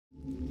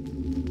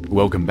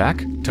welcome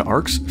back to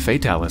Arx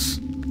Fatalis.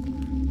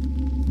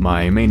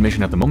 My main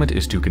mission at the moment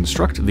is to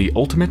construct the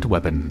ultimate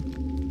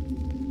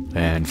weapon.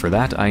 And for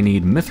that I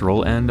need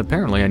mithril, and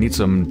apparently I need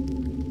some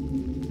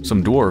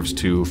dwarves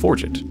to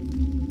forge it.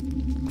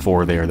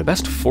 For they are the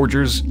best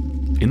forgers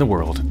in the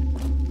world.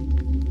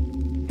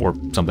 Or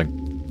something.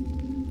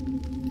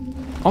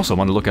 Also, I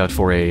want to look out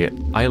for a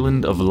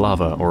island of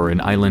lava, or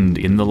an island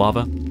in the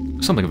lava.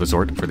 Something of the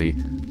sort, for the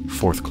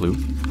fourth clue.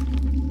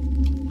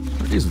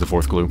 What is the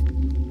fourth clue?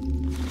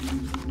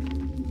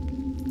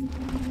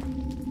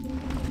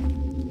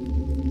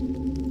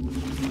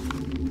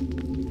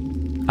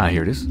 Ah,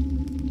 here it is.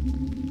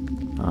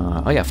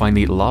 Oh yeah, find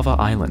the lava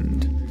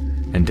island.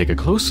 And take a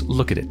close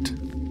look at it.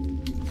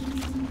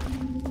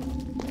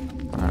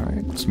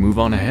 Alright, let's move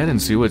on ahead and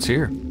see what's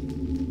here.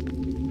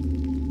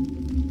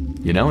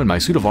 You know, in my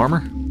suit of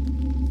armor,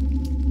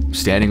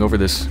 standing over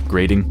this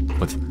grating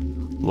with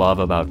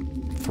lava about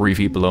 3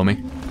 feet below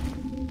me,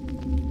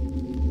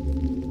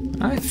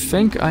 I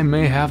think I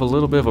may have a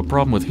little bit of a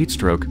problem with heat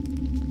stroke.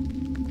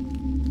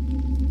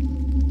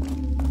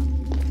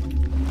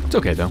 It's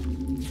okay, though.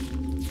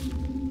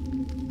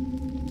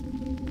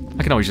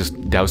 I can always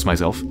just douse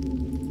myself.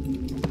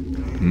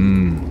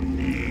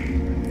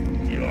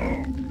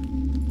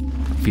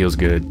 Feels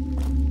good.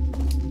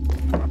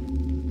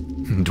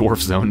 Dwarf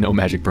zone, no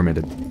magic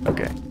permitted.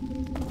 Okay.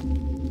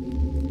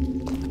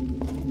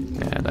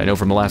 And I know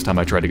from the last time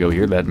I tried to go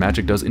here that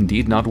magic does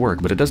indeed not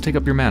work, but it does take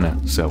up your mana,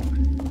 so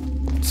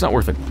it's not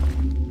worth it.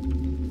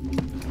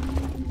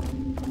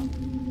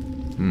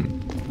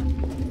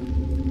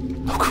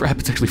 Oh crap,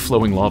 it's actually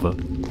flowing lava.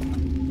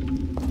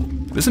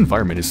 This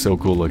environment is so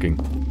cool looking.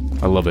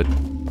 I love it.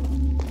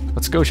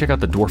 Let's go check out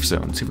the dwarf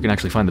zone, see if we can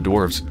actually find the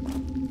dwarves.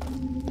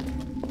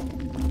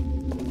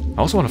 I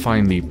also want to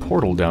find the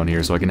portal down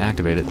here so I can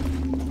activate it.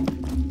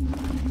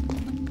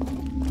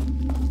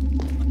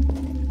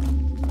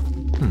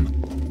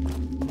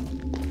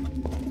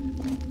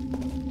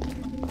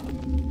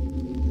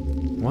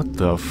 What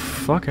the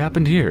fuck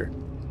happened here?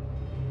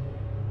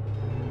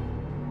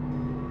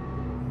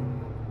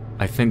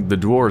 I think the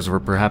dwarves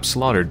were perhaps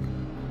slaughtered.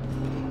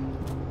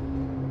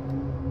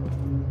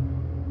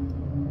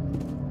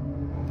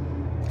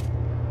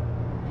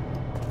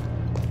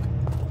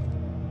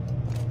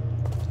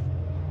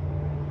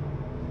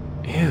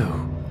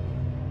 Ew.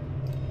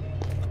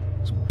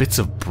 There's bits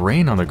of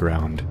brain on the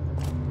ground.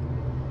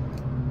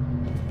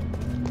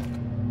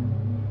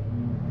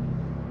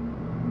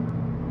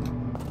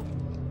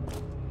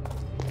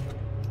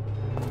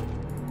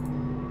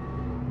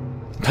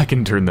 I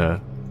can turn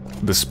the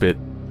spit.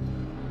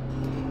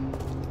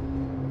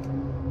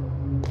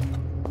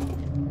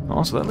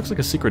 Also, that looks like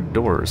a secret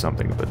door or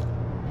something, but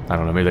I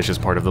don't know, maybe that's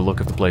just part of the look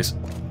of the place.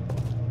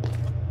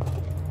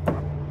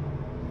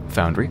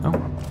 Foundry. Oh.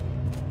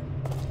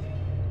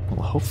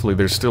 Well, hopefully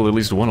there's still at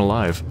least one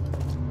alive.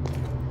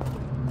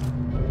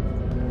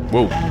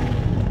 Whoa.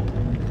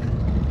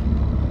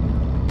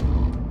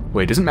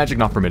 Wait, isn't magic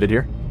not permitted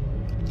here?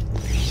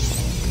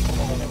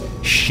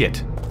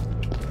 Shit.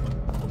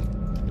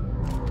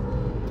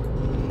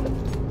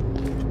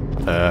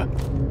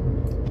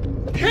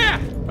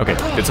 Okay,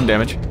 did some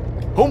damage.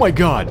 Oh my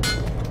god!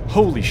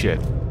 Holy shit.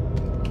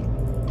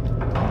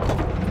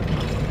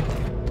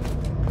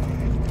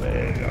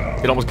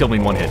 It almost killed me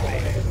in one hit.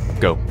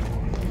 Go.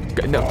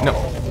 No, no.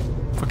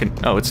 Fucking...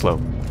 Oh, it's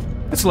slow.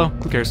 It's slow.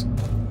 Who cares?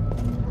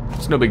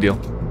 It's no big deal.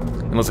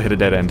 Unless I hit a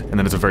dead end, and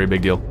then it's a very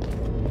big deal.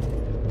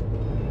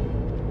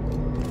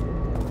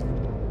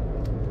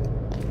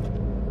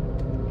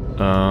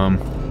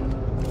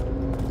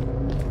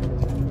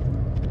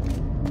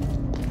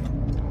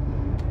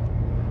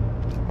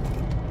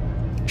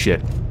 Shit.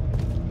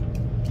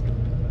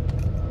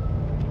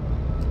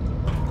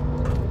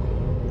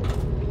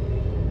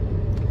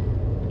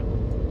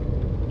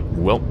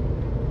 Well.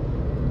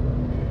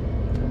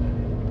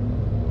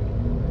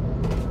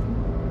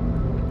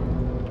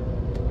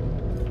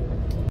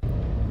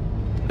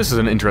 This is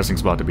an interesting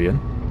spot to be in.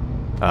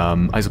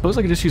 I suppose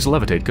I could just use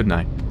levitate, couldn't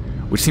I?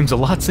 Which seems a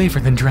lot safer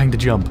than trying to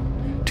jump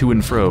to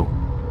and fro.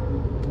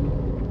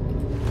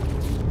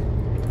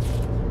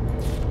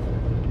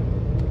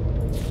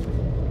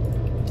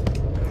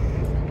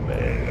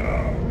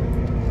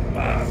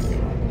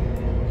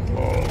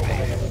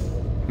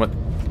 What?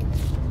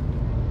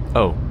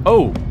 Oh.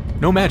 Oh!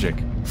 No magic!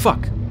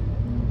 Fuck!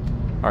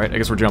 Alright, I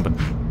guess we're jumping.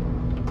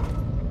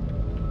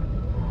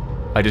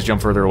 I just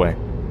jumped further away.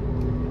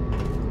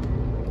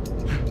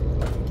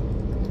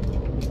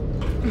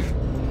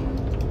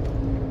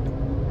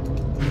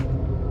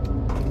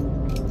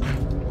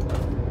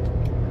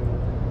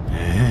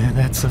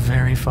 That's a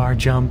very far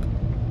jump.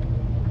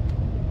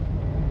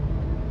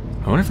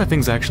 I wonder if that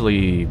thing's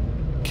actually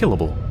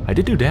killable. I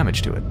did do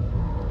damage to it.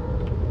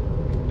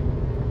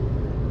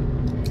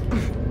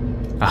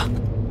 Ah.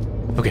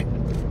 Okay.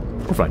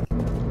 We're fine.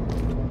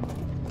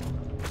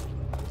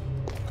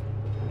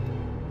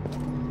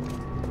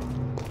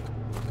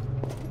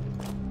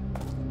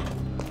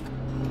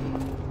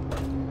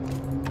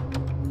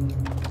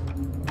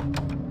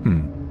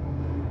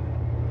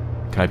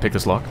 Can I pick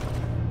this lock?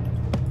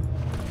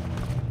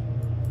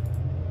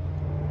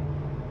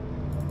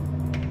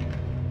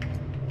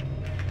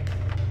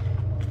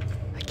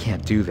 I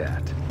can't do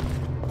that.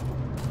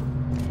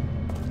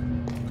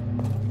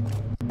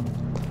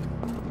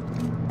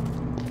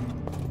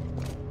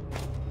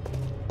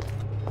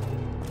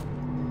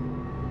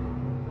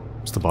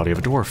 It's the body of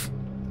a dwarf.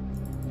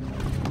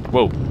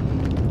 Whoa.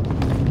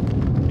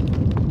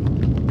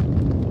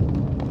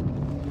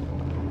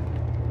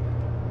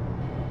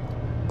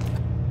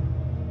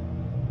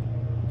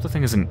 The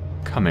thing isn't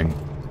coming.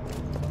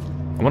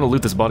 I want to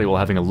loot this body while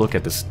having a look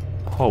at this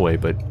hallway,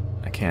 but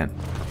I can't.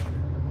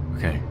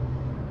 Okay.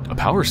 A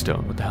power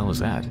stone. What the hell is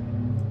that?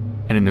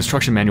 And an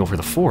instruction manual for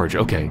the forge.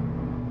 Okay.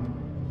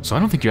 So I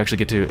don't think you actually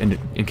get to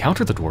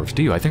encounter the dwarves,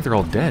 do you? I think they're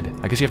all dead.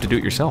 I guess you have to do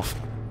it yourself.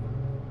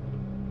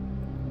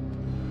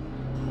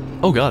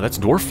 Oh god, that's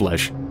dwarf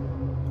flesh.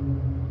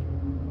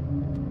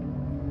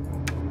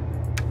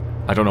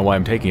 I don't know why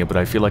I'm taking it, but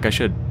I feel like I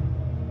should.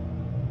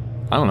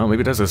 I don't know,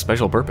 maybe it has a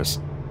special purpose.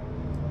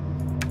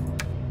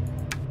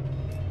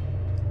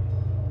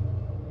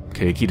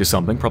 Okay, key to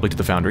something, probably to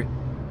the foundry.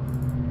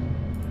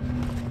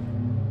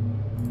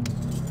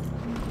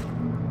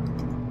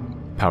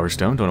 Power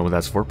stone, don't know what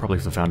that's for, probably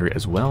for the foundry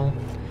as well.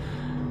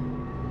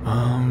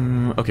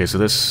 Okay, so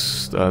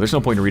this, there's no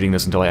point in reading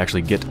this until I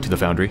actually get to the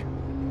foundry.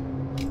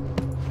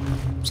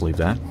 Let's leave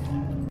that.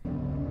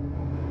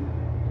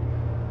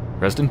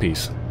 Rest in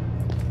peace.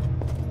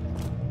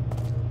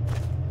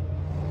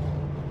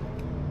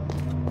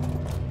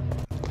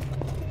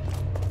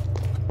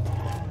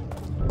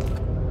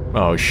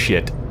 Oh,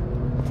 shit.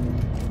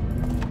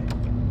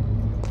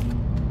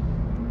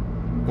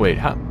 Wait,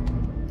 how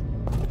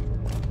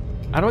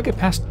do I get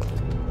past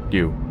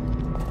you?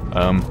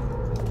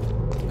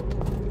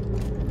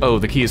 Oh,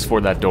 the key is for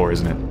that door,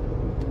 isn't it?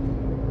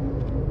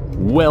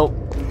 Well...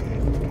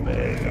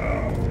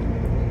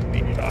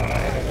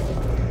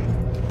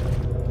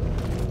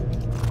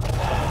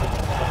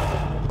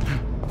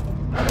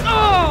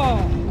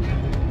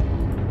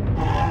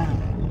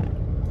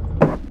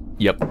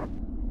 Yep.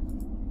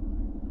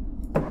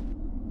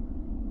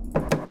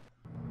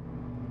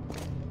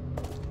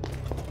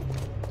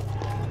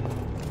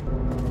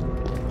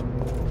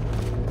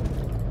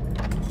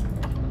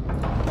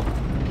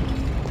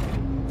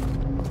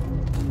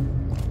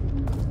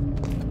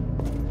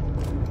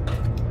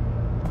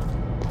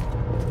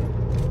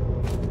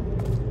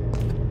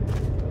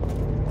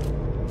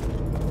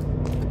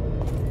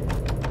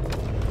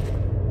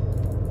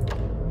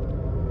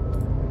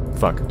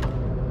 Fuck.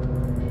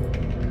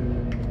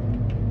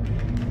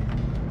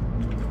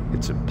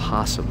 It's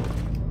impossible.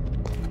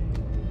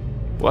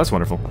 Well, that's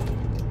wonderful.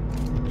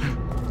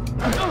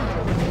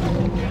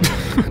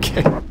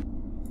 Okay.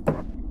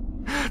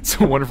 It's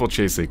a wonderful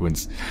chase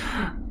sequence.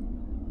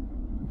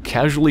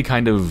 Casually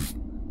kind of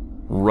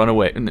run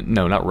away.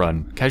 No, not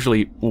run.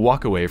 Casually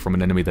walk away from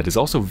an enemy that is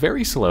also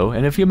very slow,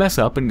 and if you mess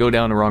up and go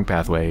down the wrong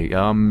pathway,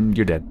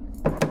 you're dead.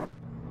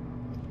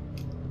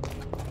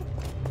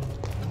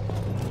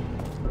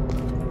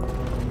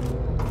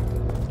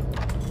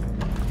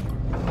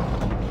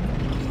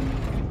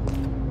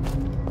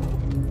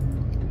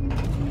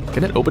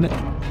 Can it open it?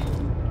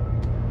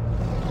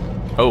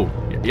 Oh,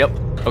 yep.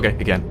 Okay,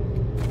 again.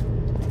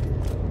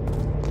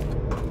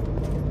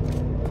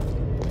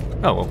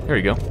 Oh, well, here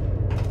you go.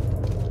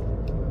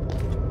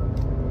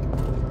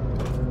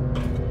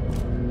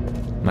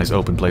 Nice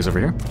open place over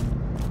here.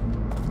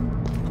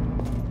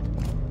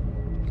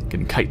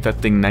 Can kite that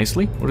thing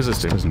nicely. What does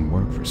this do? Doesn't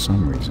work for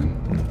some reason.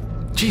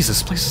 Jesus,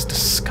 this place is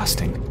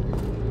disgusting.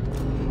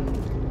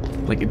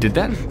 Like, did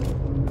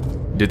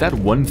that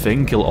one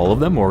thing kill all of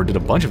them, or did a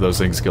bunch of those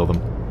things kill them?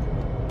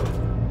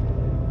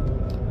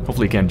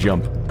 Hopefully it can't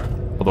jump.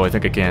 Although I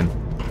think it can.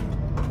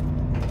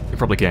 It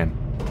probably can.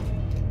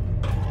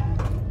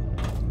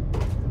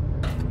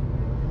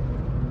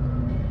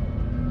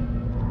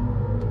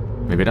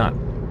 Maybe not.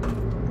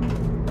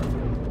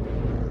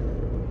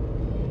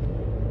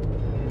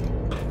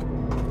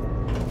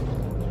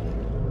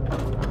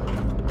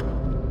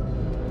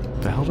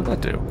 What the hell did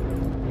that do?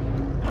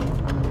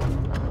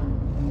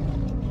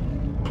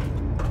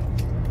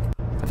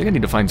 I think I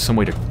need to find some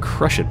way to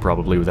crush it,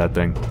 probably, with that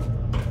thing.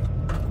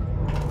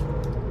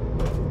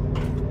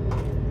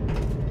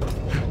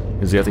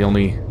 Is that the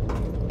only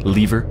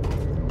lever?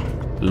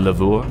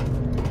 Lever?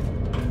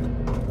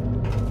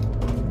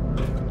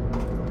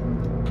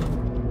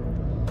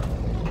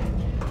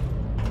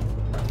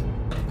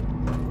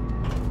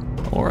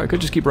 Or I could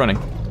just keep running.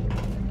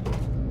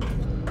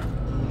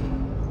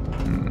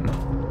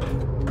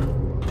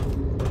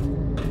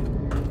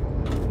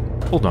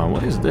 Hold on,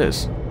 what is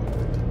this?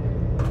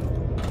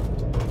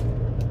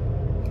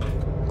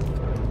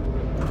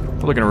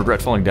 Probably gonna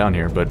regret falling down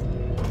here, but...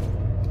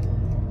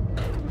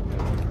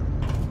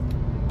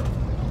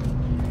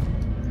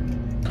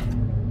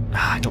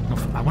 I don't know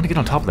if I want to get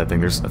on top of that thing.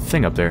 There's a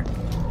thing up there.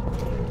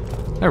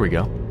 There we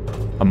go.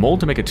 A mold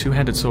to make a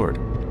two-handed sword.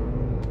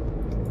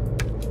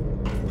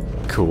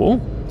 Cool.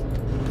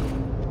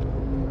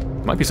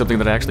 Might be something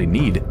that I actually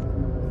need.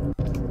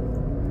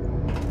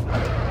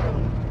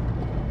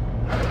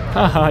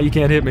 Haha, you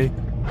can't hit me.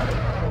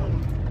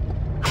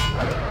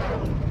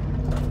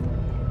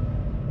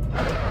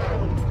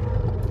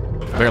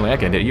 Apparently I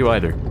can't hit you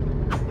either.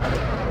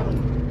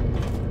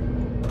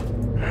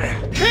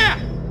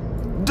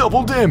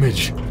 Double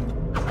damage!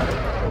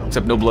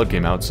 Except no blood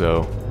came out,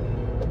 so...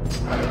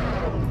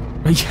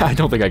 Yeah, I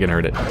don't think I can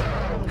hurt it.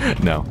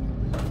 No.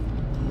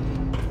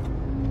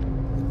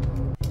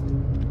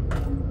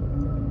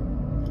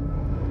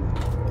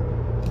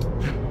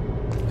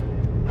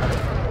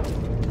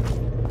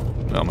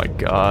 Oh my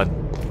god.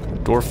 The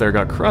dwarf there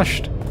got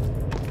crushed.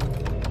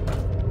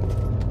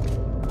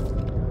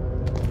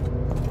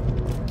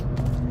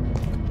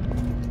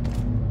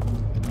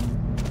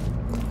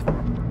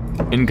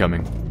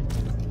 Incoming.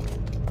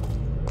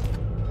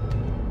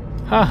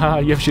 Haha,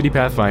 you have shitty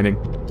pathfinding.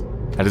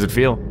 How does it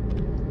feel?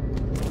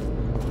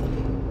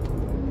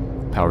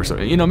 Power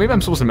source. You know, maybe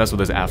I'm supposed to mess with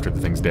this after the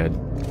thing's dead.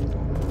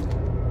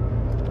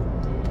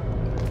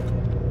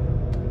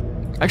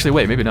 Actually,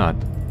 wait, maybe not.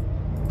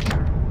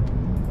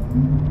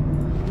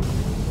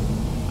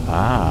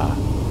 Ah.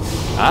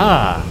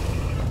 Ah!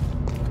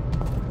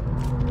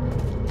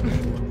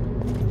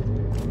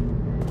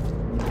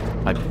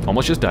 I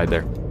almost just died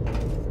there.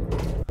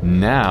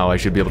 Now I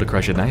should be able to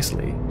crush it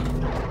nicely.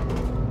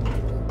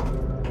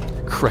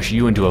 Crush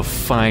you into a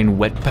fine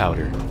wet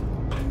powder.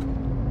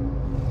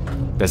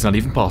 That's not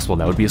even possible,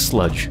 that would be a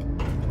sludge.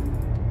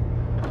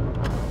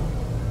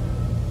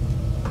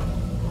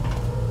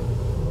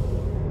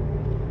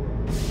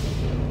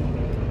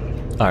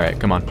 Alright,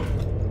 come on.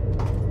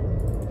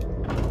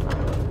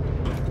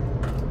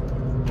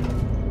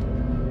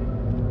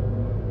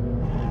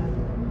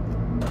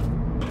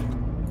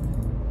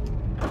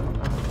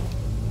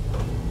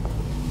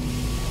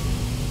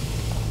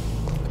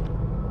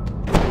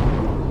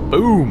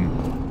 Boom!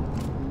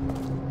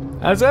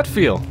 How's that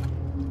feel?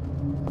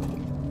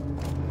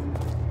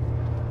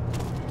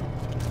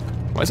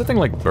 Why is that thing,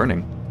 like,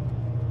 burning?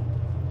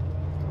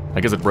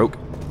 I guess it broke.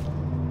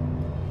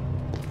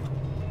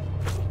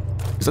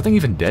 Is that thing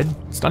even dead?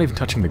 It's not even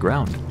touching the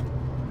ground.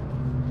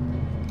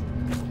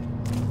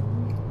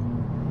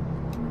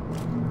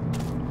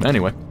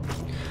 Anyway.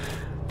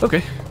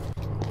 Okay.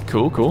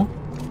 Cool, cool.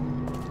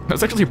 That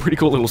was actually a pretty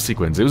cool little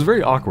sequence. It was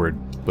very awkward,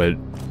 but it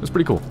was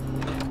pretty cool.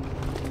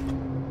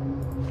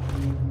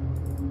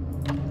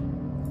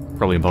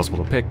 Probably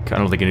impossible to pick. I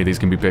don't think any of these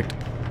can be picked.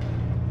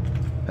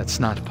 That's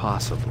not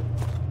possible.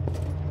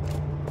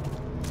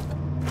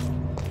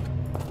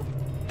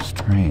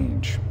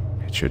 Strange.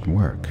 It should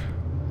work.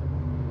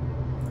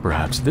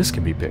 Perhaps this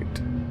can be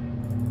picked.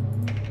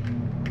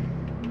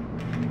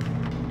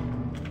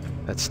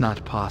 That's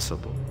not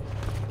possible.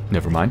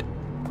 Never mind.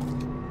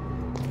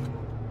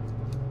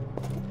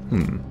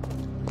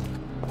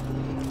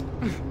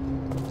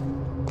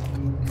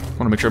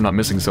 Want to make sure I'm not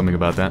missing something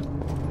about that.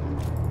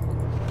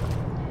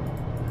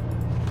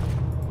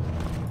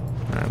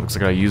 Alright, looks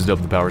like I used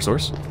up the power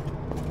source.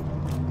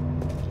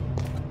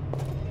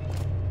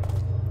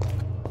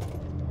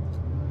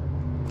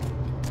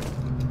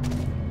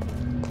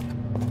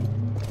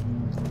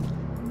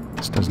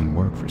 This doesn't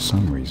work for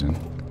some reason.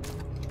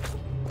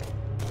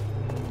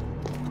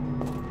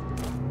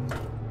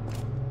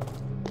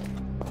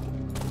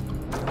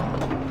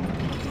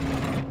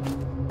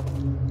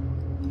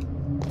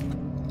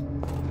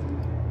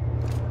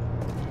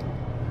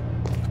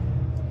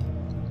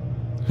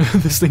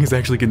 This thing is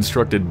actually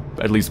constructed,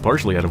 at least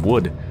partially, out of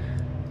wood.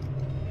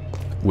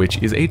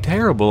 Which is a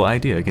terrible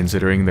idea,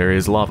 considering there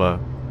is lava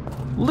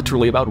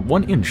literally about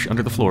 1 inch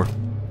under the floor.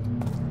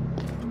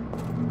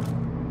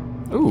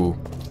 Ooh,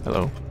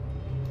 hello.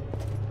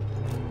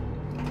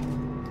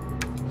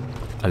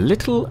 A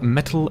little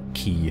metal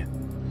key.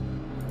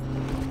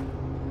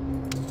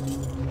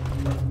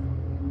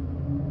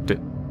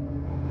 Did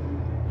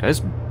I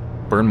just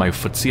burn my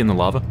footsie in the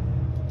lava?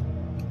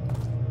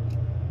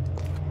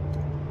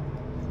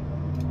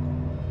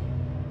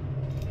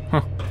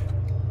 Huh.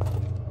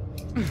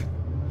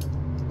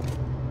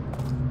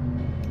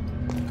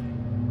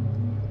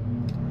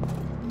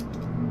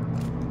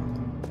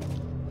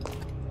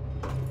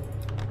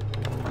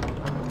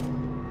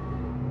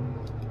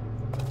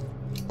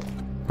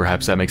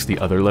 Perhaps that makes the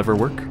other lever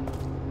work?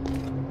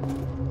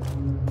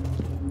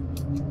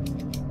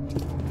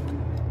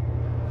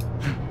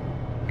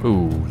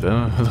 Ooh,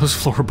 those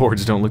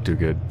floorboards don't look too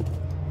good.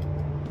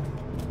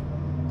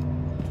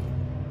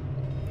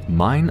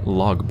 Mine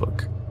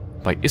Logbook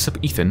by Issop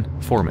Ethan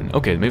Foreman.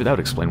 Okay, maybe that would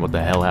explain what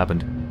the hell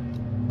happened.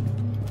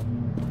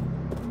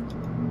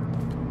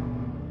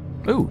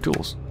 Ooh,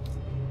 tools.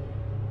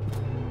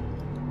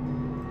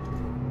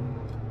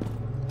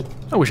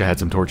 I wish I had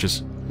some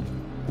torches.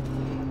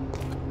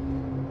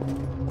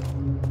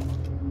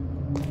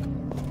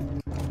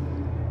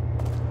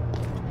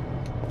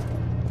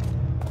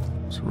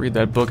 Let's read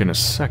that book in a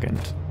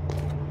second.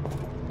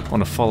 I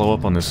want to follow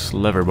up on this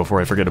lever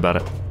before I forget about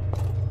it.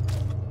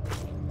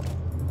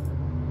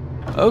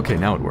 Okay,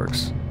 now it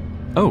works.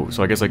 Oh,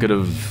 so I guess I could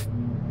have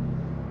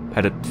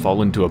had it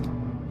fall into a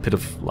pit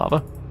of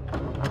lava?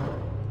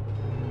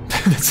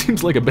 That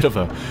seems like a bit of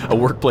a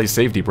workplace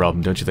safety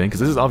problem, don't you think? Because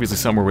this is obviously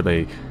somewhere where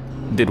they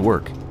did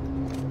work.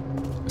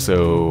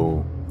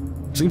 So,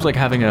 seems like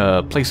having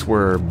a place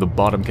where the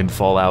bottom can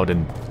fall out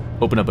and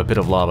open up a pit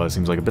of lava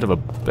seems like a bit of a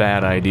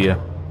bad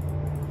idea.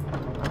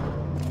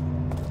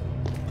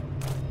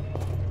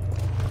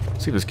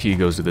 See if this key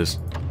goes to this.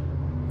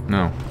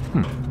 No.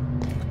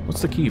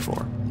 What's the key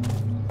for?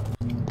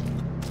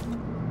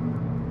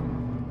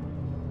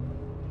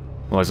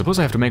 Well, I suppose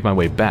I have to make my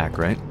way back,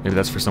 right? Maybe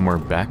that's for somewhere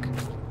back?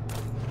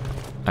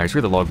 Alright, let's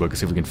read the logbook and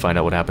see if we can find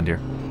out what happened here.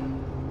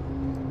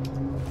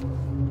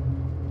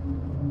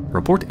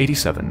 Report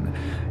 87.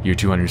 Year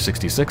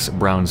 266,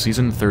 Brown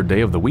Season, 3rd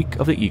day of the Week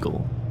of the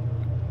Eagle.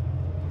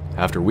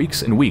 After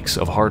weeks and weeks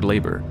of hard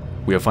labor,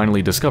 we have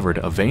finally discovered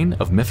a vein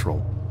of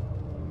mithril.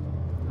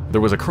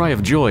 There was a cry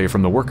of joy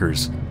from the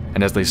workers,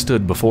 and as they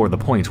stood before the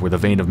point where the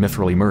vein of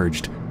mithril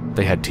emerged,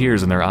 they had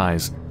tears in their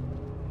eyes.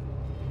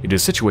 It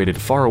is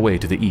situated far away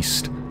to the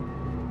east.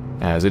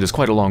 As it is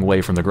quite a long way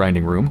from the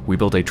grinding room, we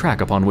built a track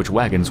upon which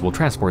wagons will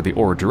transport the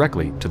ore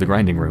directly to the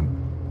grinding room.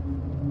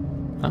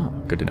 Ah,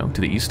 good to know.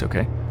 To the east,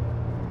 okay.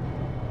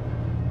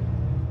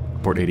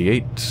 Report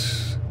 88.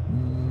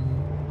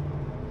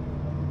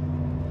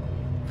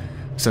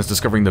 Since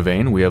discovering the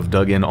vein, we have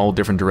dug in all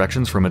different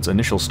directions from its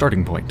initial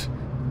starting point.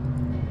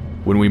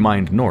 When we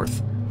mined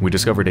north, we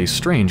discovered a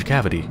strange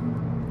cavity.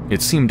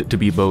 It seemed to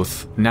be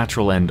both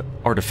natural and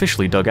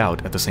artificially dug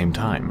out at the same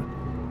time.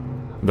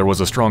 There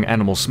was a strong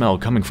animal smell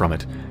coming from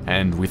it,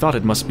 and we thought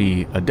it must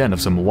be a den of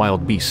some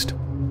wild beast.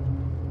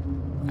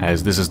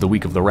 As this is the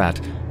week of the rat,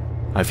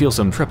 I feel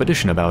some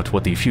trepidation about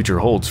what the future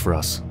holds for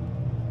us.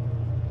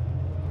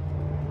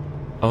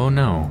 Oh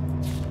no.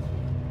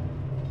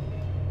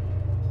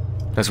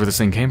 That's where this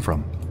thing came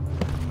from.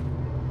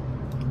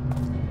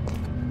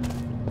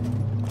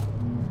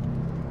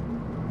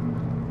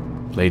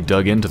 They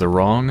dug into the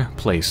wrong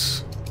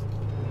place.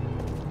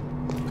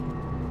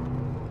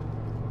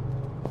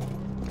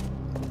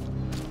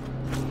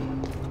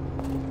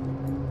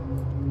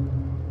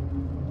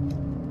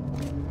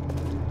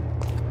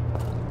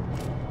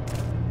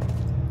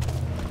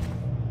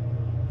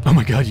 Oh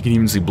my god, you can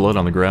even see blood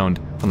on the ground,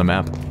 on the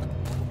map.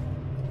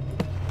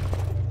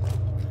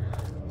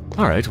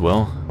 Alright,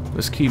 well,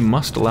 this key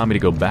must allow me to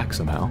go back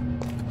somehow.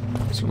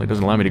 Certainly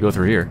doesn't allow me to go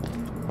through here.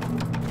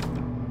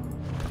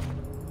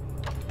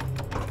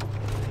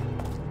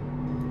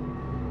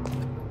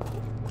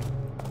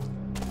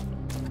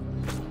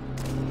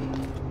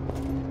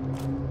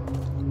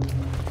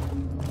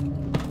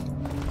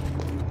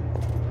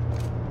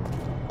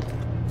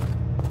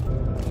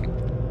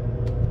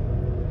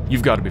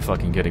 You've got to be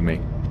fucking kidding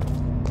me.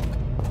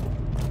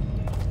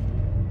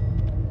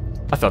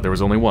 I thought there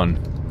was only one.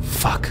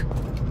 Fuck.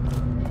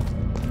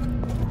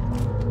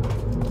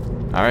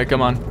 Alright,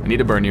 come on. I need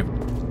to burn you.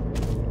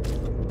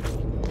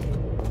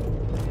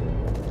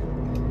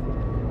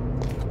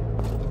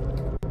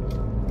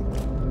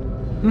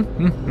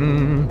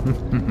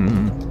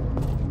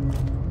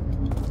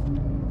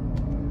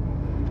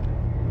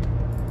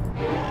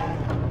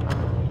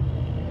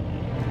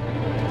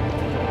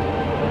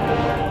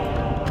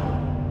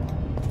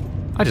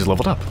 I just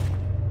leveled up.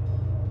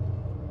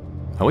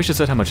 I wish it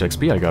said how much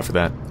XP I got for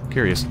that.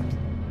 Curious.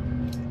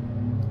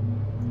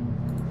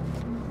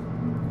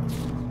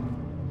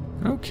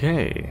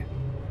 Okay.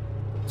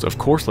 So of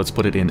course let's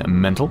put it in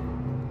mental,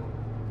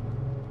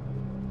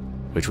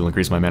 which will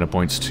increase my mana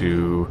points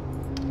to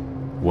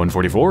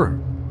 144.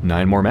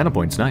 9 more mana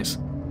points, nice.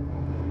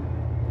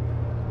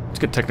 Let's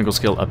get technical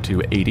skill up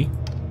to 80.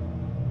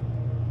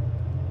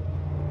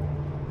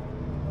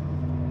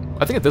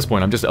 I think at this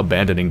point I'm just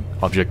abandoning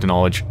object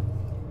knowledge.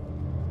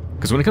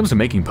 Because when it comes to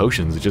making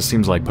potions, it just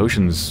seems like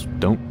potions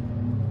don't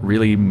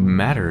really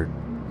matter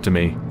to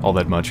me all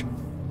that much.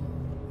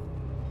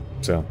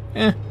 So,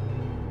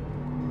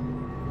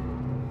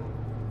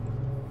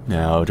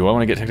 Now, do I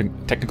want to get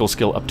technical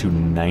skill up to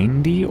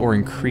 90 or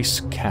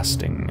increase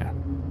casting?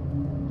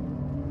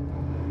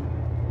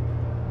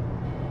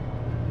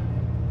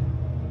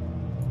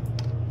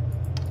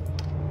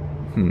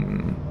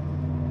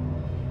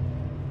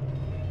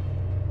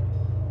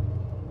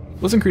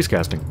 Let's increase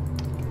casting.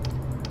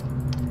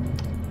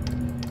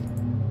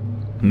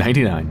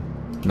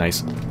 99.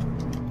 Nice.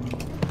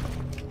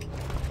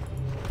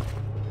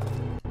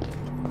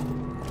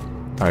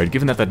 Alright,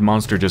 given that that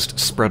monster just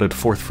sprouted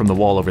forth from the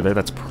wall over there,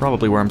 that's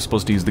probably where I'm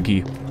supposed to use the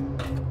key.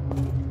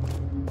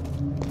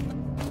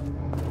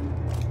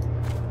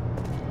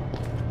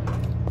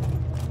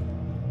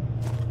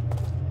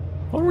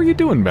 What were you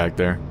doing back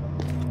there?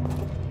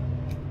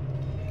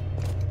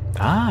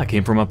 Ah, it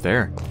came from up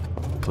there.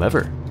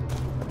 Clever.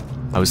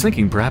 I was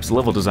thinking perhaps the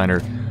level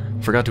designer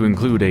forgot to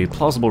include a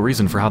plausible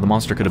reason for how the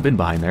monster could have been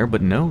behind there,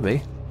 but no,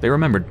 they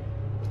remembered.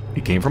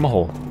 It came from a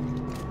hole.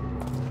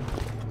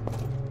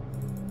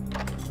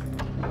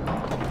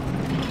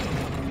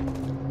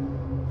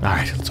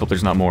 Alright, let's hope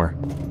there's not more.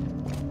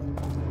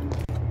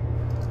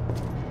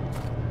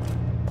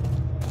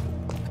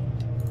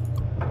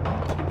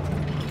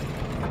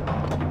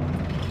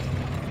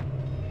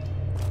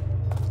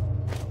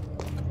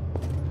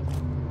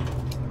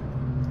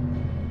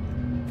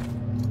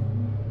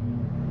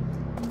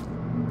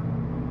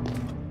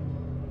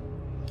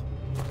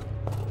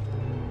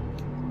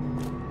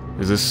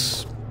 Is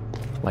this,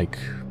 like,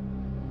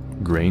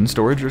 grain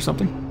storage or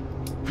something?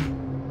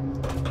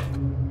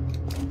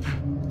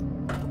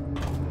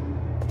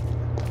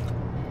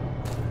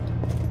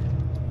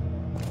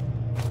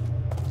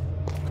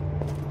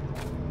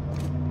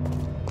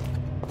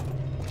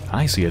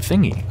 I see a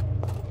thingy.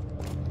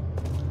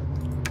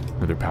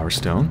 Another power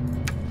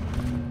stone.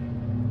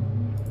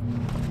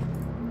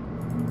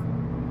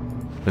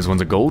 This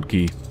one's a gold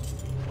key.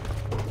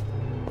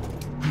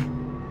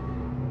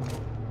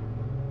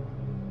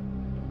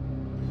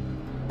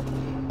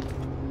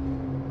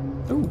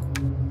 Ooh,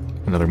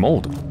 another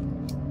mold.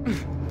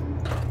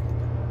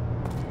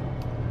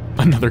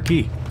 Another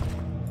key.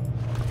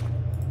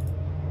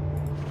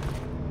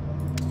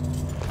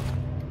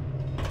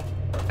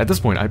 At this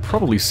point, I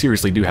probably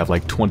seriously do have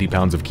like 20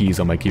 pounds of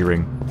keys on my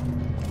keyring.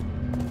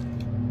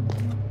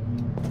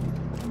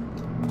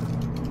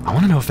 I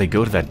want to know if they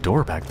go to that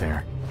door back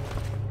there.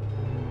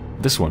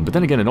 This one, but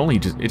then again, it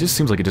just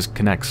seems like it just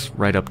connects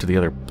right up to the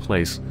other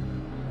place.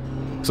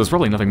 So it's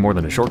probably nothing more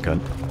than a shortcut.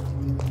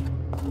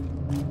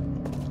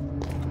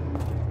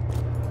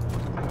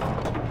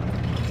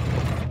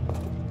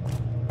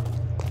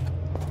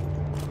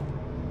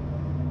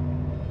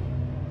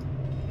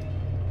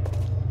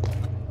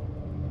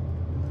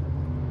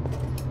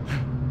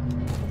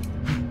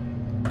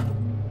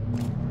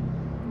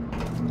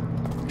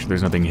 Make sure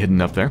there's nothing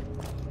hidden up there.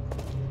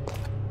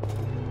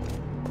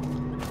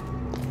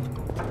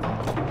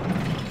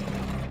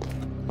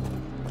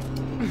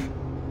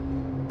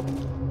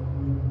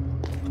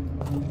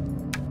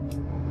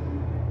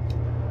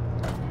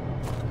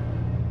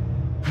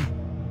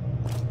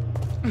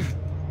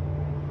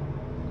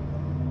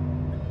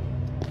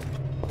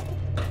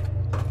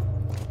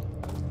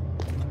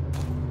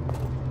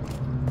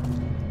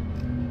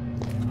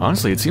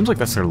 Honestly, it seems like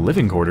that's their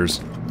living quarters,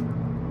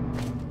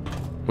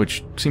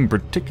 which seem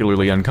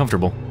particularly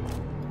uncomfortable.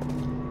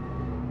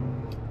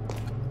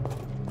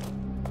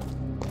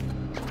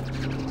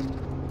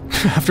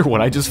 After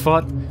what I just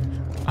fought,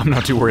 I'm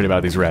not too worried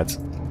about these rats.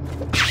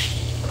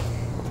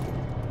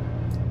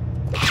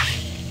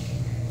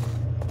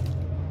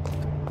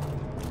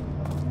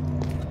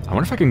 I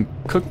wonder if I can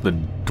cook the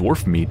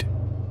dwarf meat.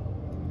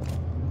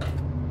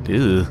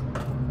 Ew.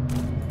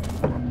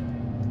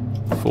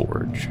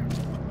 Forge.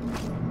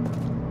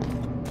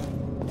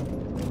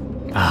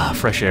 Ah,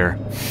 fresh air.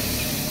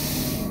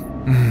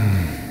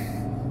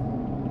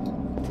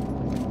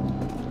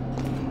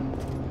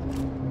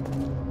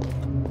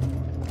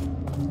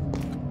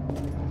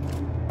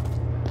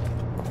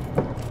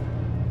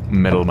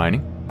 Metal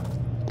mining.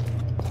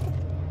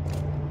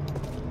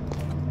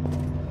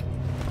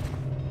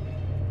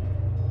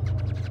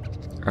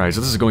 Alright,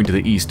 so this is going to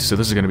the east, so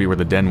this is going to be where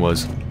the den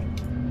was. Wonder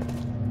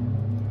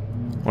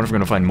if we're going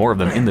to find more of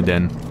them in the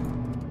den.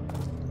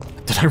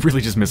 Did I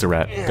really just miss a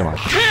rat? Come on.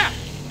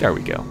 There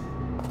we go.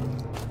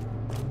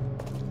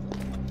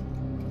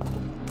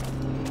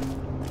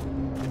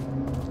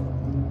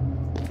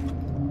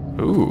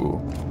 Ooh.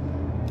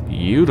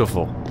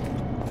 Beautiful.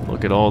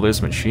 Look at all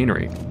this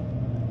machinery.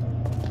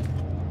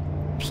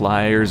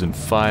 Pliers and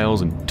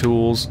files and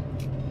tools.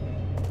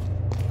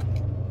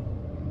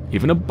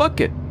 Even a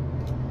bucket.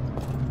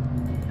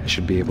 I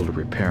should be able to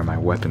repair my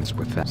weapons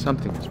with that.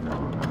 Something is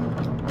wrong.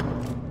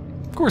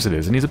 Of course it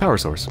is, it needs a power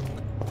source.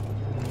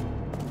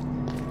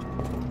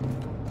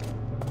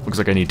 Looks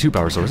like I need 2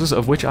 power sources,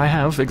 of which I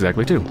have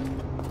exactly 2.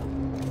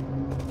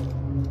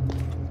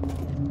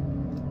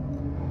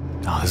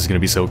 Oh, this is gonna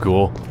be so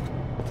cool.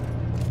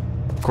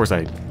 Of course,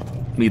 I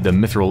need the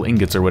mithril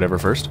ingots or whatever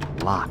first.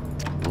 Locked.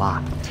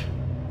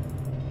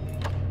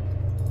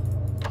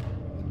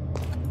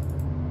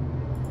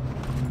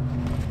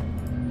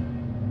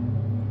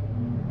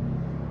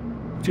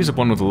 Choose up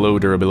one with low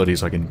durability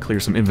so I can clear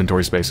some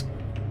inventory space.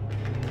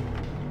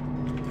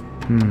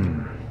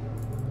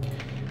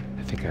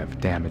 I think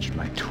I've damaged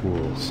my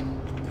tools.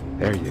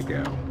 There you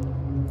go.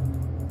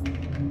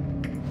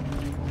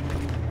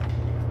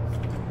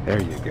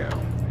 There you go.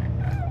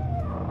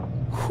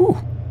 Whew.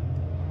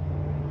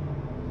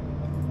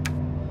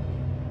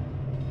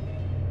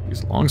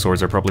 These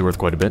longswords are probably worth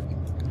quite a bit.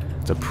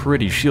 It's a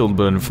pretty shield,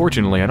 but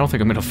unfortunately I don't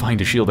think I'm going to find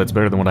a shield that's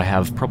better than what I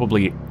have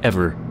probably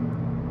ever.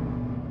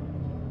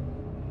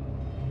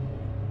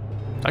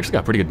 I actually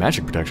got pretty good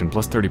magic protection,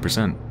 plus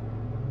 30%.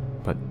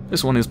 But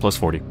this one is plus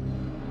 40.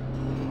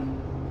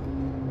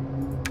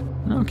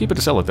 I'll keep it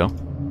to sell it, though.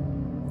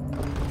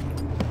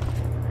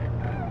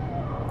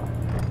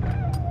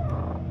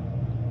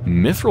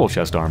 Mithril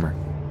chest armor.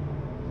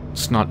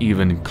 It's not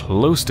even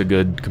close to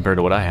good compared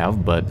to what I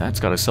have, but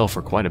that's got to sell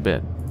for quite a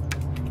bit.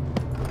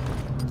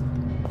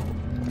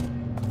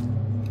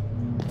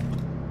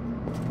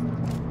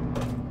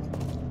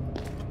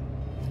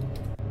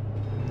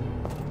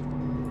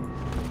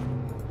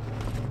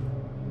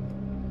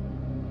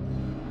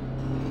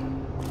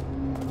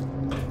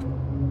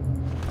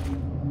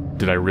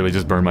 Did I really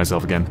just burn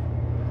myself again?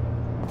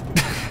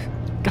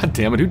 God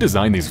damn it, who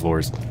designed these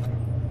floors?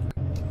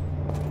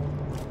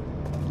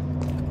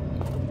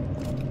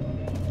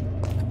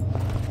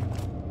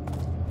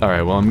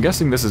 Alright, well, I'm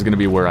guessing this is going to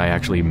be where I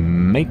actually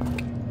make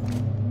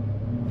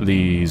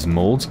these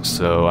molds,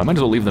 so I might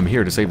as well leave them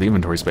here to save the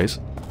inventory space.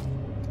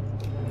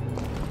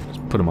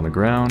 Just put them on the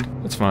ground.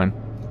 That's fine.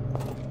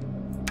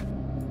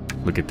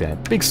 Look at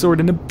that. Big sword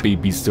and a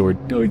baby sword.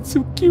 Oh, it's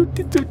so cute.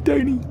 It's so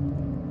tiny.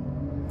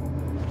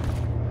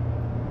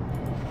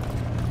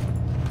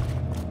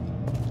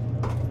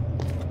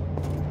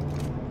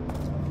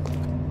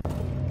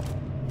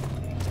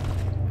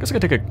 Guess I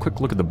gotta take a quick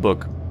look at the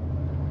book.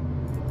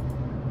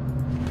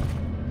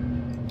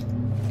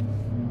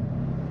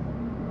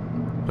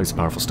 Place a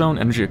powerful stone.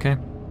 Energy, okay.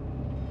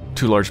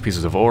 2 large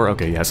pieces of ore.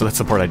 Okay, yeah, so that's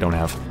the part I don't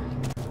have.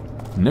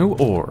 No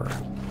ore.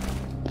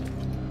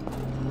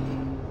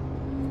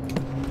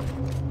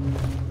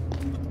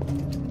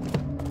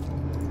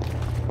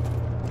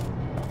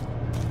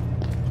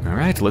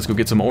 Alright, let's go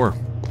get some ore.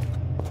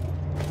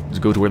 Let's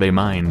go to where they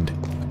mined.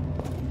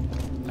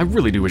 I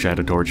really do wish I had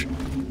a torch.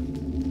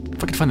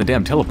 If I could find the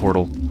damn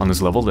teleportal on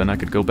this level, then I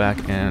could go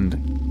back and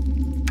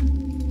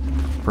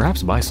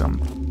perhaps buy some.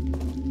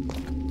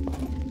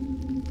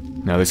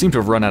 Now, they seem to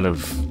have run out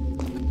of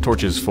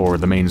torches for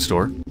the main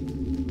store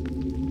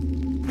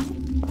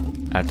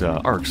at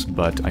Arx,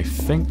 but I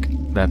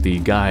think that the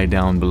guy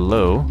down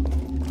below,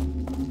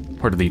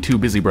 part of the Two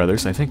Busy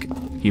Brothers, I think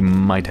he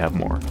might have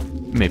more.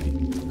 Maybe.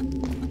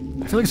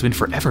 I feel like it's been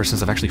forever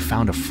since I've actually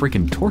found a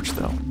freaking torch,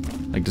 though.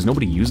 Like, does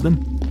nobody use them?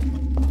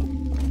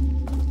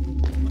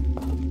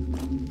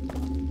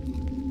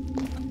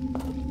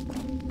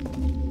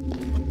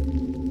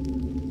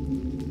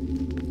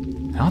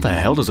 How the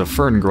hell does a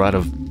fern grow out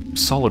of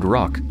solid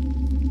rock?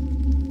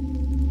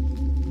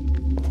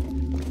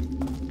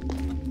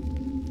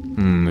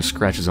 There's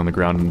scratches on the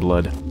ground and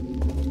blood.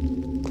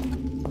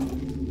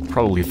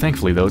 Probably,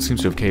 thankfully though, it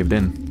seems to have caved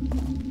in.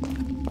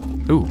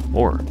 Ooh,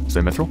 ore. Is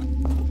that mithril?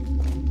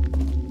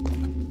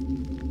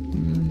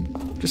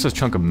 Just a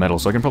chunk of metal,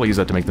 so I can probably use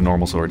that to make the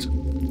normal swords.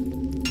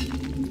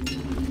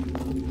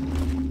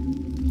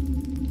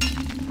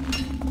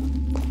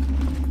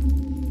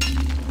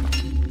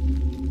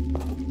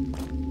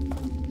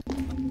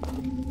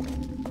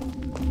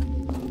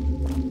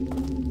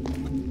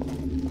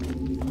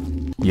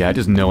 Yeah, I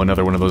just know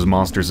another one of those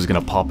monsters is gonna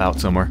pop out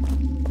somewhere.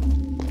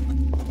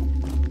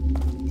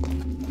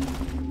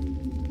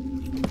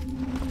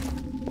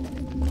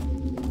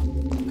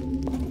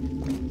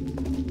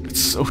 It's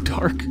so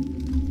dark.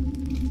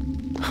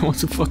 I want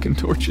some fucking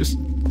torches.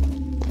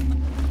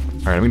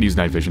 Alright, I'm gonna use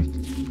night vision.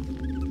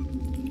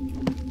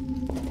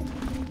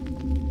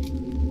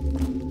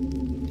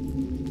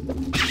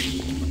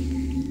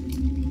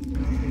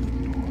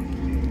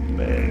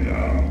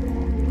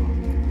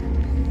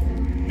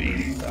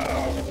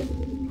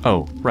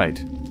 Oh, right.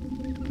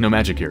 No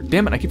magic here.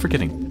 Damn it, I keep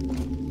forgetting.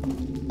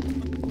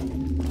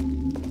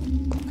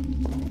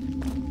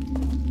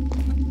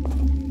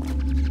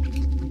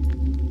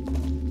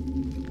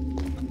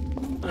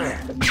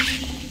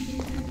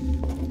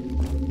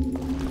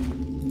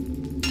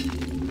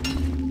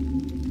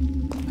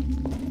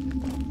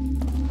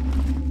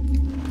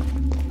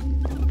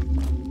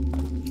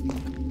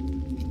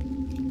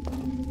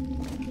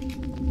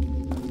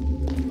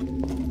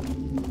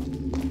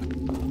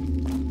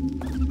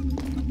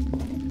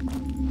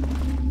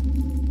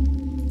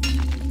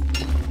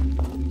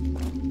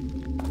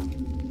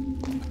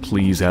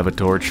 Please have a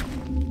torch.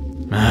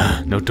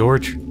 No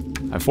torch.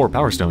 I have 4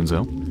 power stones,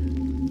 though.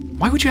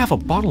 Why would you have a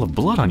bottle of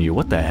blood on you?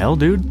 What the hell,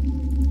 dude?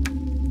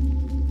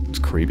 It's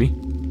creepy.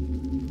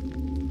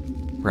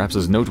 Perhaps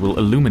this note will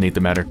illuminate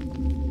the matter.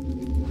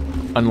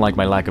 Unlike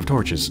my lack of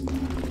torches.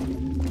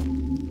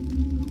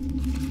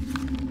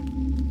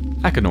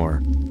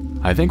 Akanor.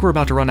 I think we're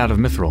about to run out of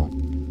mithril.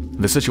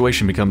 The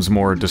situation becomes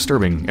more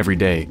disturbing every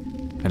day,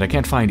 and I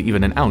can't find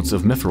even an ounce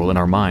of mithril in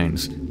our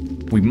mines.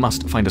 We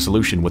must find a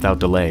solution without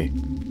delay.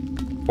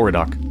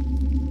 Oridoc.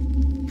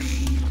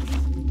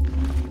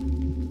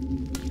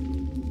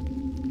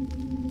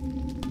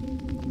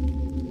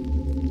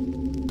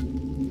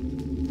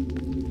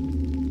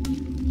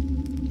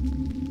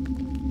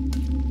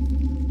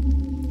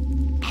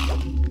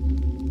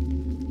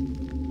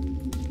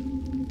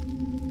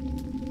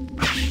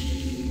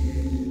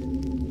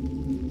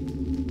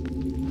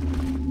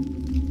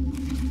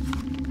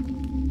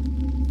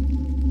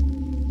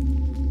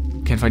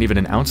 Can't find even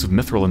an ounce of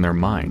mithril in their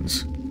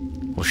mines.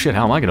 Well, shit,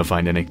 how am I gonna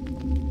find any?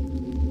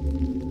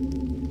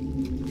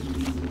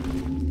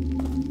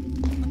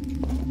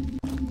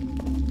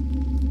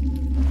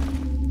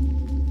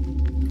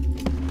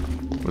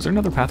 Was there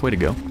another pathway to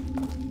go?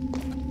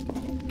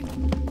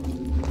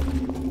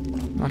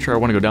 Not sure I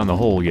want to go down the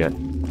hole yet.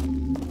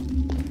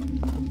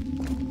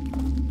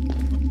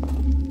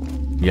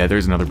 Yeah,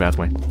 there's another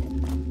pathway.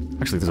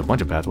 Actually, there's a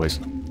bunch of pathways.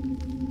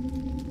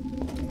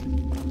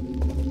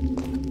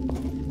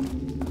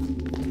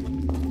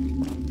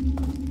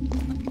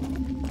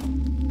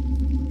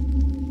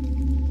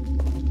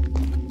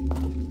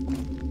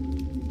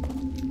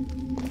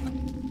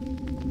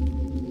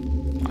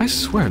 I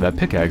swear that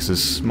pickaxe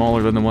is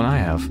smaller than the one I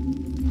have.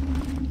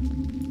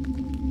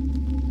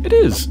 It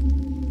is!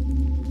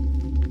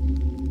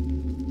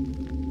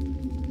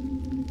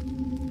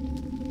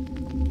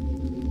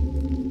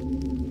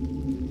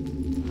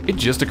 It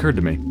just occurred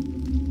to me.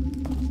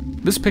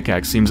 This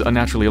pickaxe seems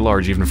unnaturally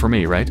large even for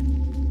me, right?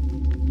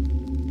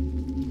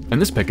 And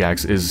this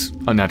pickaxe is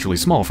unnaturally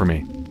small for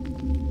me.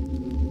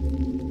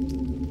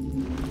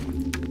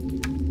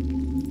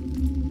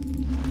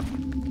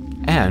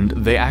 And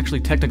they actually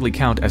technically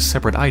count as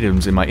separate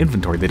items in my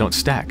inventory. They don't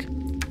stack.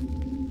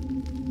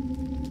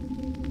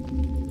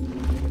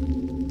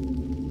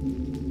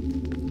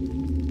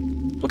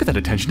 Look at that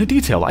attention to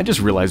detail. I just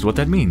realized what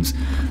that means.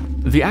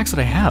 The axe that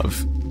I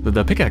have,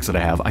 the pickaxe that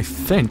I have, I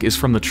think is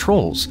from the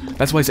trolls.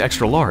 That's why it's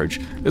extra large.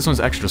 This one's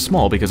extra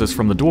small because it's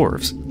from the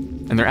dwarves.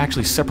 And they're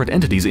actually separate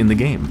entities in the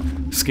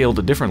game,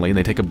 scaled differently, and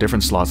they take up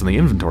different slots in the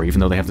inventory,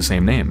 even though they have the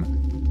same name.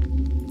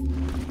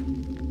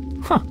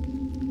 Huh.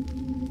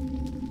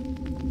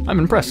 I'm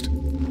impressed.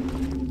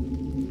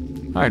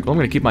 Alright, well I'm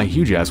gonna keep my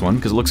huge-ass one,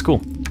 because it looks cool.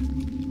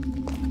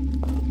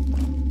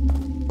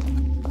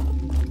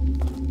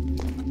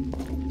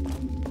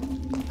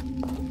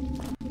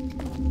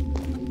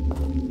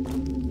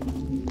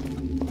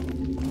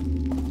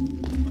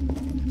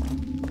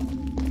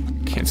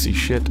 Can't see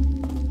shit.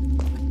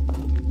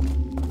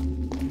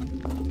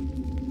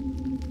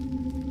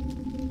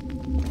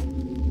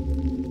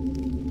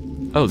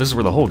 Oh, this is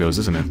where the hole goes,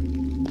 isn't it?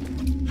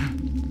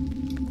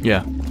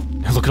 Yeah.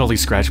 Look at all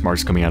these scratch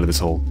marks coming out of this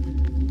hole.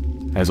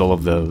 As all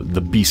of the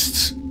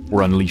beasts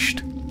were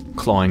unleashed,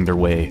 clawing their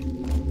way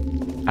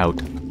out.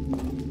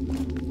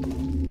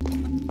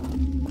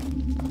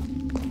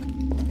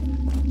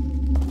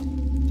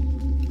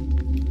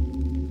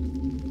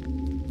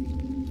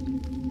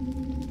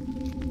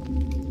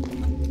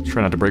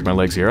 Try not to break my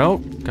legs here. Oh,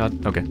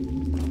 God, okay.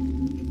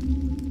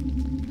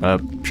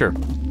 Sure.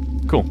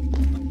 Cool.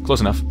 Close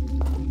enough.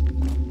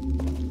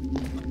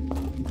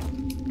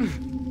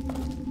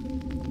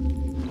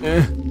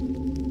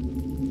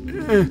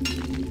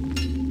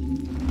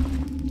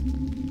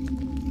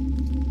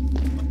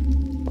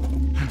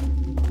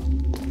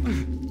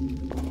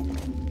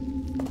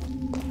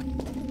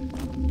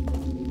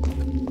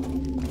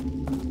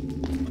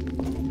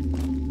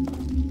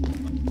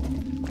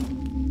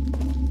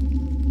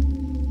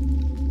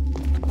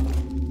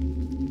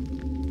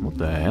 What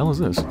the hell is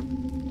this?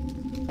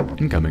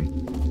 Incoming.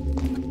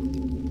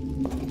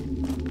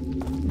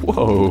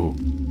 Whoa!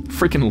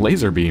 Freaking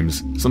laser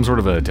beams. Some sort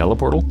of a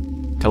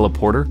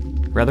teleporter,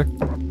 rather.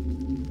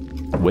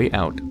 Way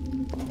out.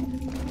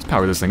 Let's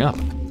power this thing up.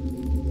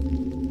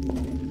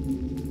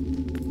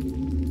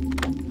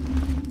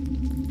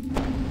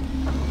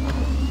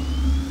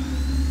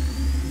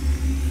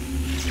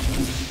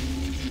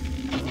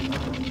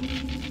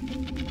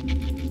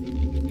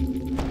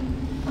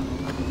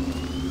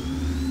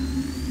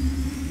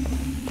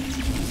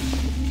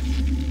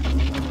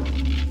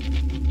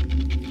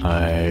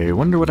 I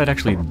wonder what I'd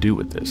actually do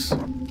with this.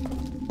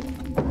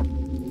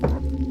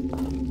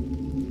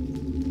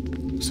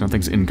 So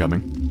nothing's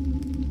incoming.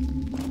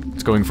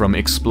 It's going from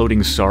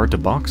exploding star to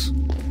box.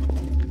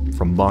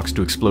 From box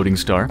to exploding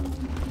star.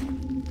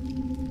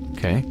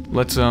 Okay,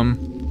 let's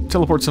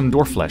teleport some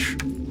dwarf flesh.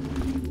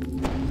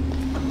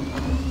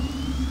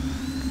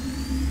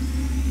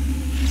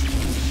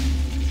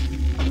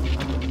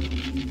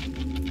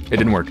 It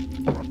didn't work.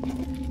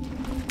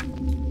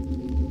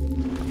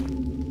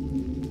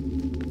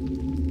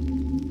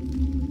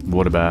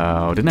 What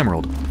about an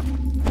emerald?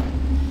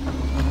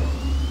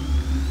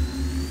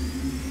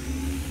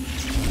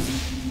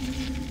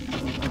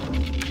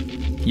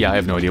 Yeah, I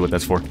have no idea what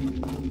that's for.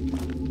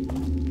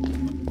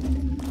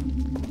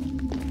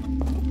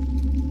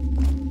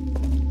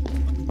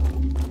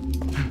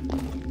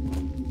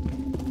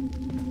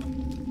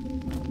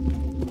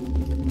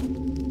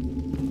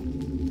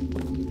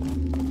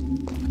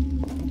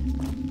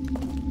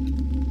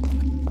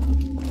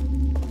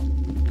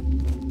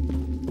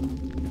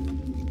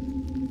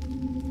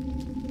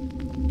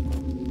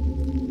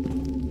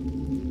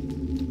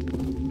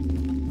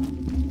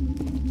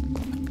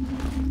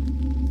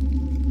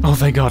 Oh,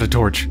 thank God, a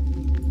torch.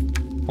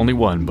 Only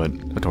one, but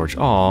a torch.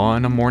 Aw,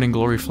 and a morning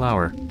glory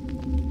flower.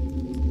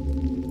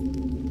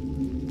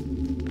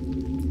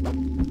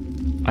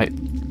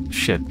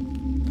 Shit.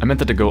 I meant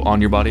that to go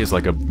on your body as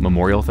like a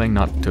memorial thing,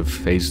 not to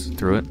phase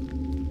through it.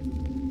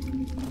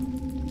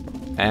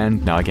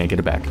 And now I can't get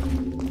it back.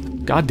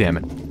 God damn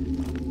it.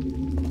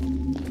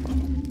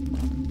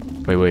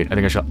 Wait, I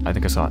think I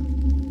saw it.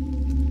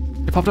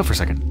 It popped up for a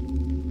second.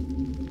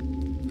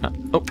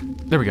 Oh,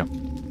 there we go.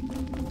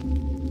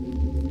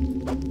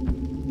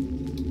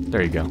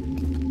 There you go.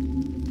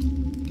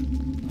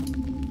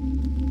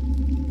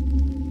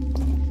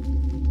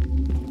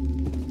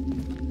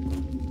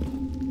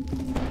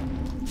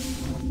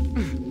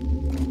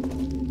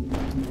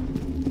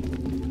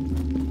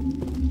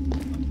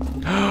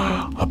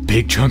 A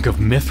big chunk of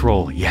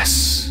mithril.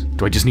 Yes.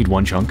 Do I just need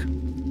one chunk?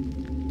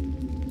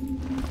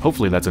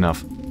 Hopefully that's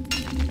enough.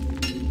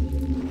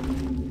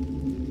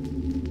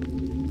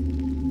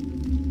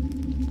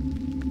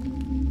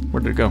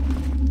 Where did it go?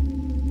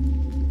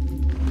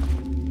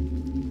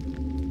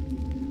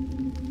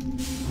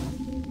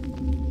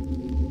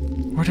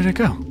 Where did it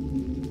go?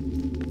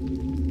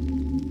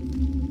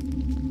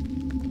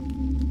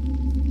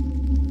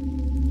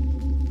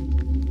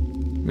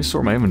 Let me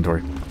sort my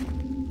inventory.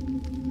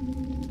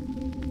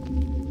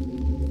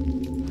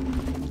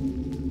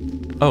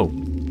 Oh.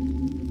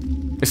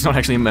 It's not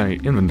actually in my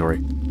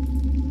inventory.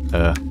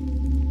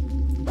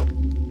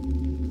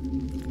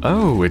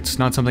 Oh, it's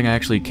not something I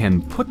actually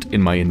can put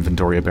in my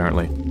inventory,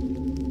 apparently.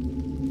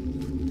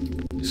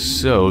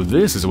 So,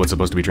 this is what's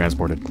supposed to be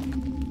transported.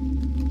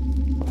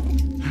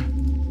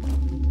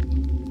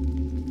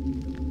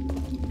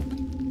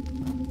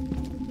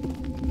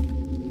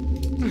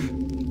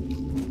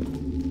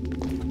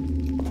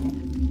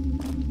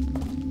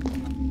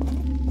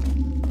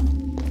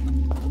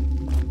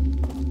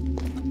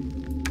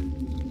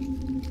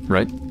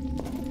 Right?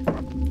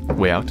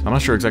 Way out. I'm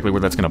not sure exactly where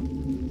that's gonna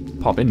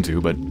pop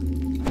into, but...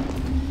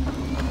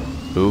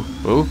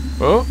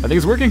 Oh, I think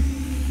it's working!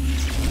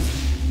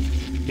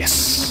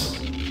 Yes!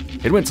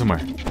 It went somewhere.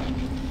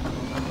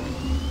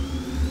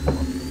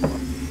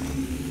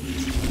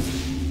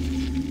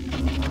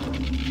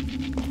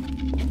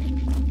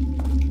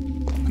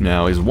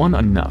 Now, is one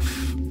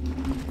enough?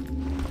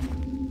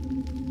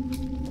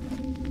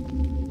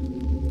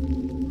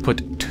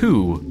 Put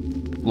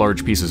 2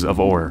 large pieces of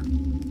ore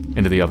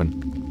into the oven.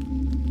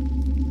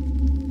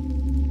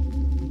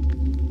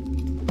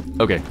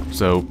 Okay,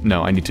 so,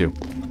 no, I need 2.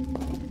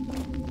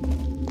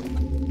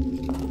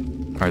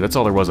 Alright, that's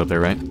all there was up there,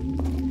 right?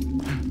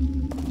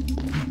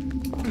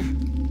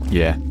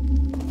 Yeah.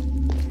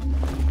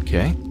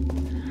 Okay.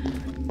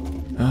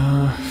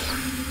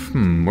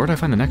 Where do I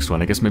find the next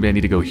one? I guess maybe I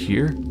need to go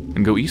here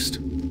and go east?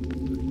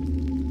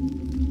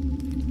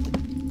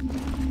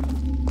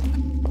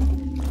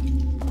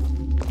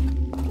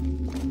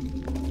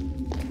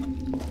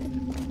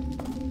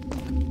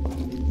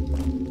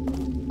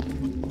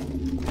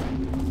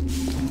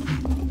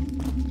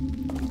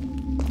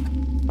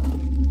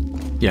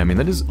 Yeah, I mean,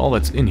 that is all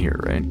that's in here,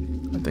 right?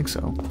 I think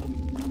so.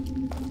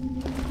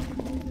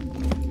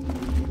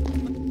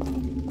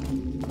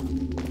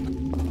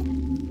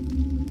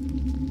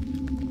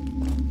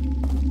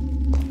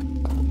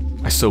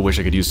 I so wish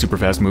I could use super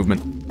fast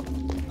movement.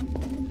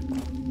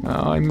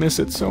 Oh, I miss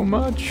it so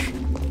much.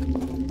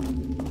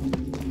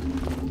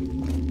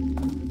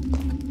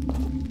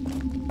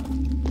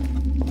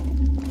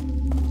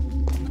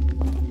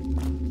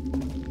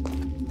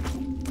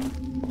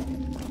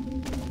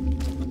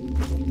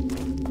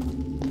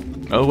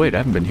 Oh wait, I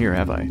haven't been here,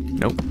 have I?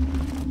 Nope.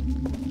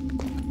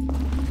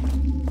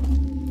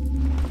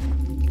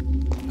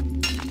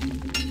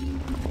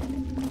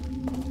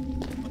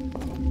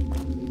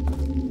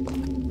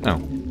 Oh.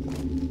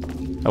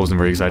 That wasn't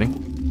very exciting.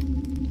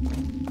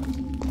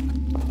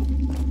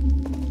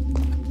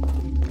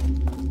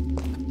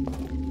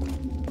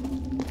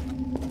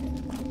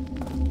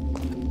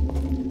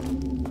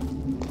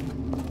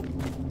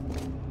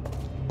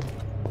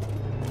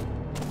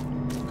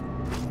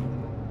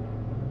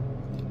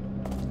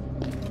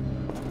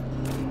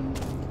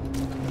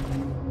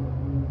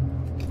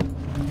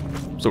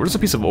 So where does a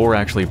piece of ore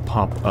actually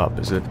pop up?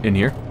 Is it in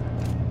here?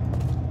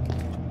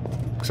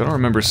 Because I don't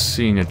remember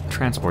seeing a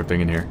transport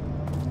thing in here.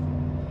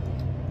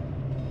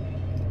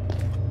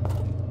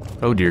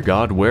 Oh dear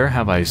God, where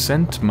have I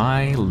sent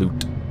my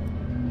loot?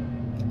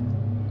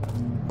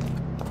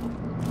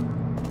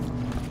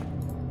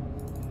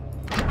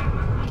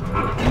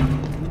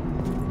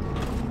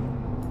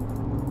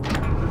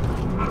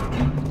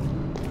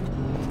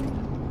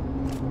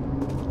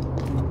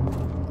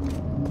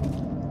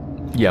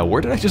 Yeah,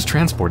 where did I just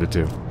transport it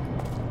to?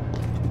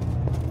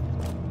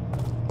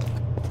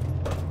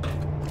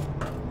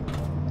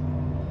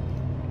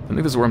 I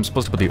think this is where I'm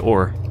supposed to put the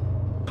ore.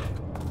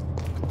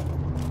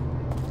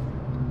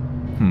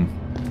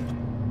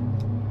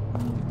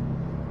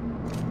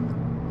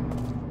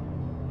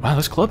 Wow,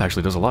 this club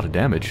actually does a lot of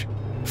damage.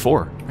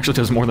 4. Actually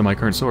does more than my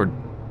current sword.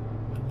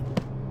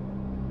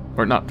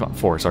 Or not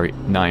 4, sorry,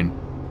 9.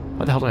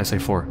 Why the hell did I say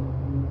 4?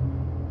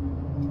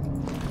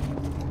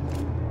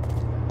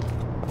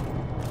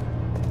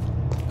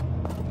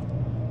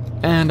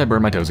 And I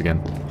burned my toes again.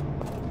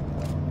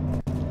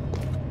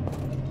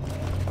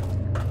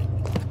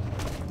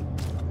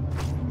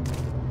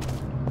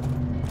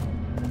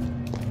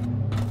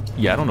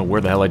 Yeah, I don't know where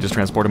the hell I just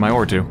transported my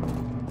ore to.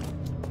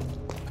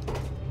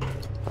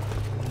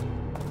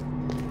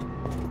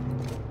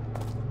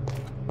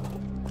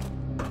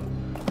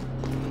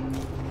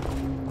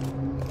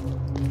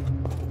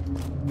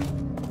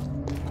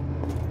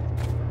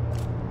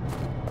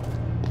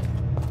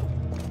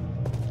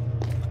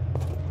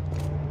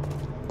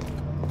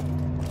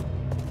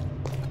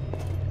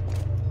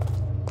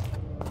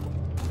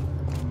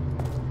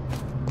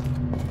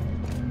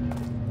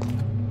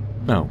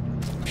 Oh,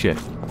 shit.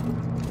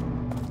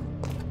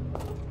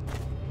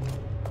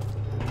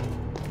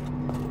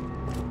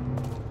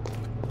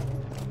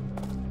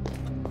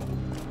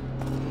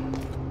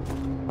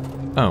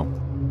 Oh,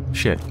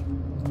 shit.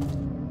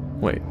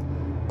 Wait.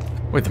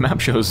 Wait, the map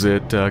shows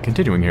it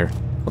continuing here.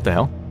 What the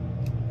hell?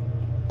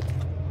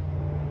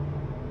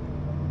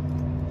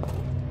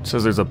 It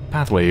says there's a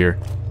pathway here.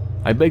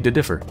 I beg to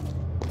differ.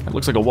 It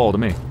looks like a wall to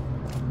me.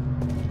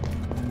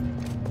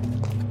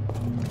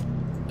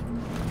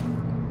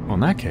 Well,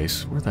 in that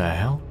case, where the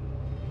hell?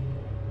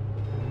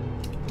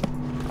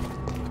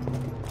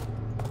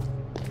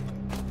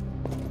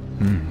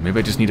 Maybe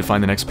I just need to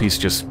find the next piece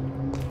just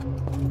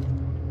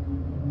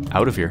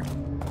out of here.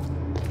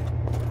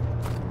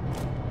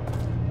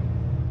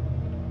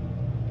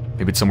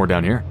 Maybe it's somewhere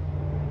down here.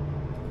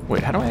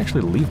 Wait, how do I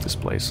actually leave this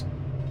place?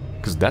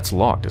 Because that's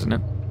locked, isn't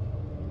it?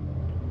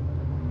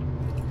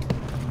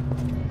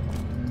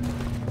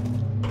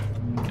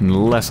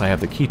 Unless I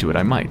have the key to it,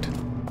 I might.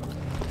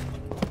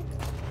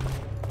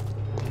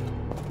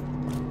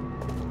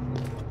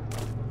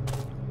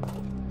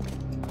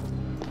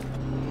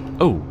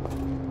 Oh,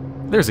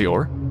 there's the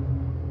ore.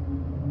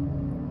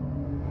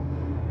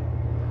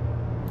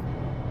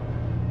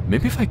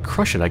 Maybe if I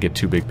crush it, I get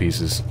 2 big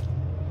pieces.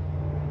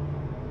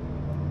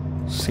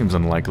 Seems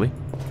unlikely.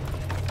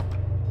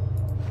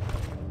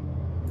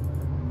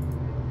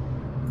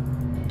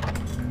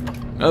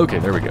 Okay,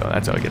 there we go.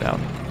 That's how I get out.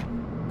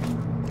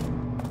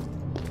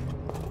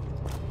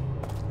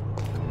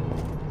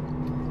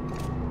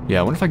 Yeah,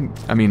 I wonder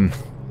if I mean,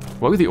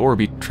 why would the ore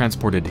be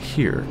transported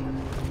here?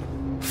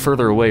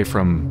 Further away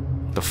from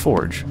the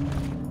forge?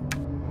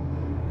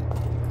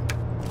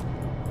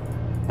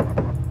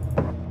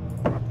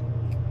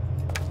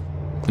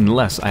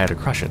 Unless I had to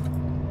crush it.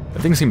 The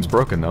thing seems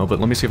broken though,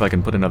 but let me see if I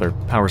can put another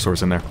power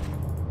source in there.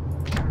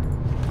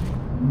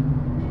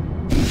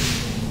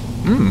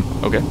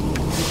 Okay.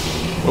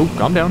 Oh,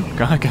 calm down.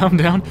 Calm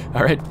down.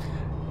 Alright.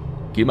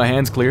 Keep my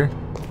hands clear.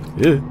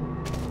 Ugh.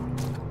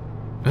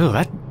 Oh,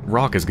 that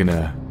rock is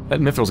gonna... That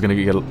mithril's gonna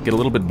get a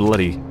little bit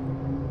bloody.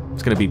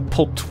 It's gonna be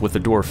pulped with the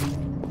dwarf.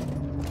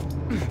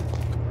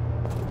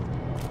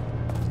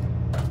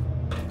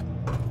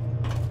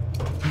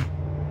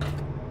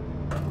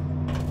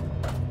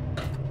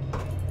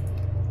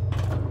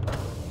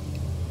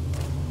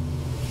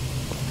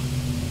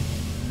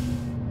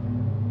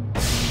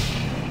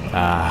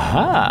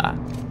 Aha!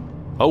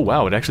 Oh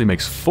wow, it actually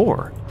makes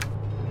 4.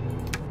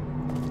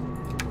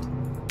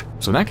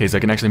 So in that case, I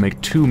can actually make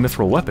 2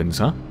 mithril weapons,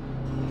 huh?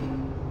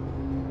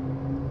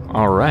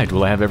 Alright,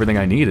 well I have everything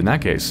I need in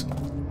that case.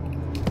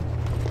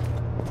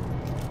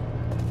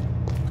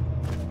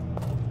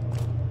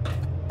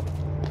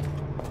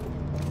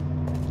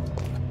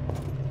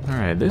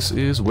 Alright, this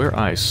is where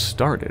I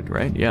started,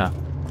 right? Yeah.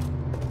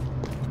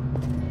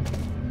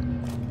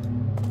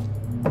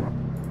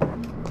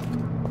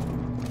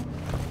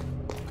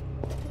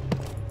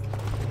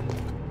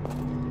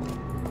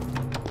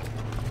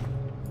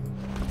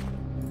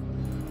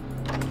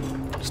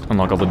 Just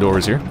unlock all the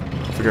doors here.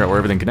 Figure out where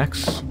everything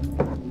connects.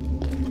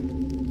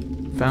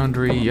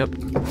 Foundry, yep.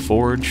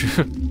 Forge.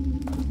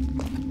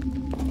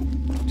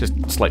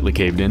 Just slightly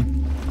caved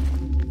in.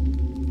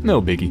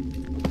 No biggie.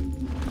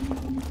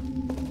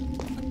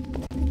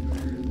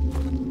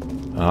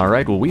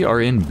 Alright, well we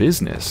are in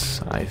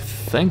business. I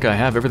think I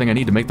have everything I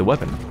need to make the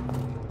weapon.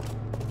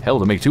 Hell,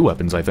 to make 2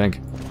 weapons, I think.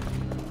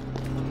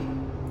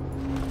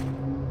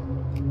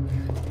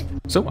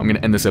 So, I'm going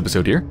to end this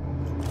episode here.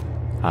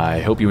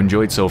 I hope you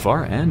enjoyed so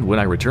far, and when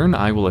I return,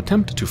 I will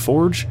attempt to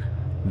forge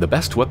the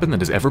best weapon that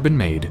has ever been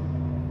made.